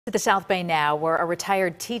To the South Bay now, where a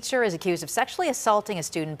retired teacher is accused of sexually assaulting a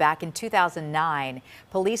student back in 2009.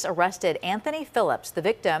 Police arrested Anthony Phillips, the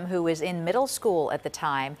victim, who was in middle school at the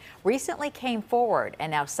time, recently came forward, and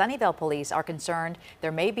now Sunnyvale police are concerned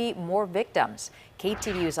there may be more victims.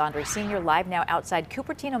 KTVU's Andre Sr. live now outside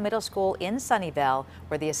Cupertino Middle School in Sunnyvale,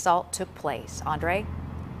 where the assault took place. Andre?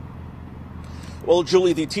 Well,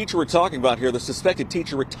 Julie, the teacher we're talking about here, the suspected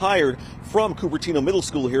teacher, retired from Cupertino Middle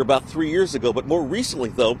School here about 3 years ago. But more recently,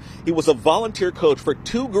 though, he was a volunteer coach for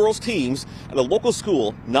 2 girls' teams at a local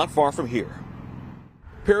school not far from here.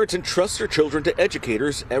 Parents entrust their children to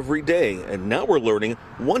educators every day, and now we're learning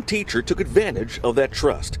one teacher took advantage of that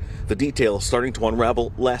trust. The details starting to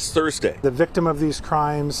unravel last Thursday. The victim of these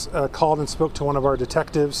crimes called and spoke to one of our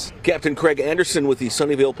detectives. Captain Craig Anderson with the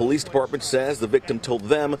Sunnyvale Police Department says the victim told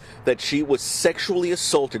them that she was sexually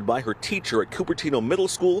assaulted by her teacher at Cupertino Middle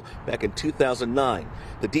School back in 2009.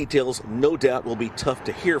 The details, no doubt, will be tough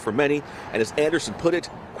to hear for many, and as Anderson put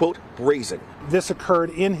it, quote, brazen. This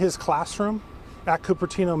occurred in his classroom at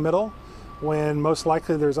Cupertino Middle, when most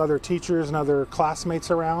likely there's other teachers and other classmates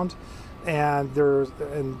around, and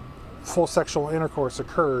full sexual intercourse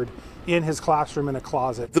occurred in his classroom in a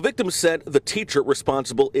closet. The victim said the teacher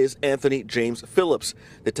responsible is Anthony James Phillips.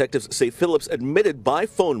 Detectives say Phillips admitted by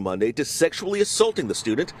phone Monday to sexually assaulting the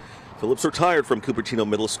student. Phillips retired from Cupertino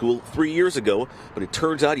Middle School 3 years ago, but it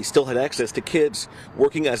turns out he still had access to kids,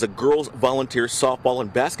 working as a girls' volunteer softball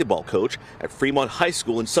and basketball coach at Fremont High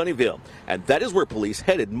School in Sunnyvale. And that is where police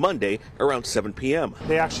headed Monday around 7 p.m.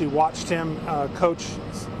 They actually watched him coach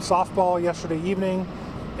softball yesterday evening,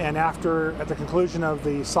 and at the conclusion of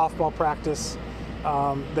the softball practice,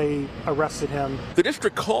 they arrested him. The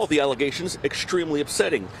district called the allegations extremely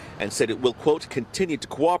upsetting and said it will, quote, continue to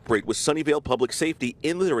cooperate with Sunnyvale Public Safety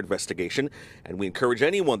in their investigation, and we encourage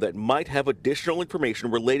anyone that might have additional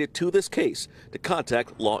information related to this case to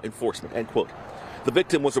contact law enforcement, end quote. The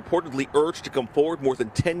victim was reportedly urged to come forward more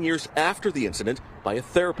than 10 years after the incident by a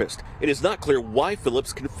therapist. It is not clear why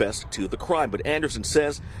Phillips confessed to the crime, but Anderson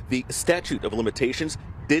says the statute of limitations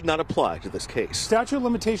did not apply to this case. Statute of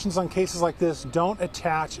limitations on cases like this don't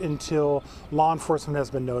attach until law enforcement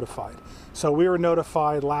has been notified. So we were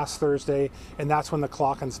notified last Thursday, and that's when the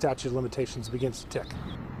clock on statute of limitations begins to tick.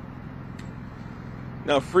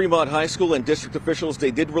 Now, Fremont High School and district officials, they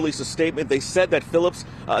did release a statement. They said that Phillips,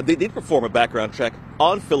 they did perform a background check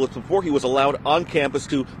on Phillips before he was allowed on campus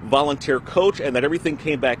to volunteer coach, and that everything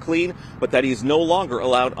came back clean, but that he's no longer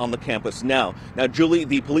allowed on the campus now. Now, Julie,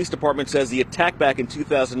 the police department says the attack back in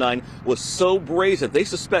 2009 was so brazen, they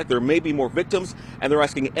suspect there may be more victims, and they're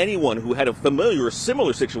asking anyone who had a familiar or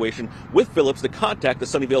similar situation with Phillips to contact the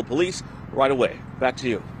Sunnyvale police right away. Back to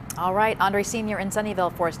you. All right, Andre Sr. in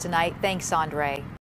Sunnyvale for us tonight. Thanks, Andre.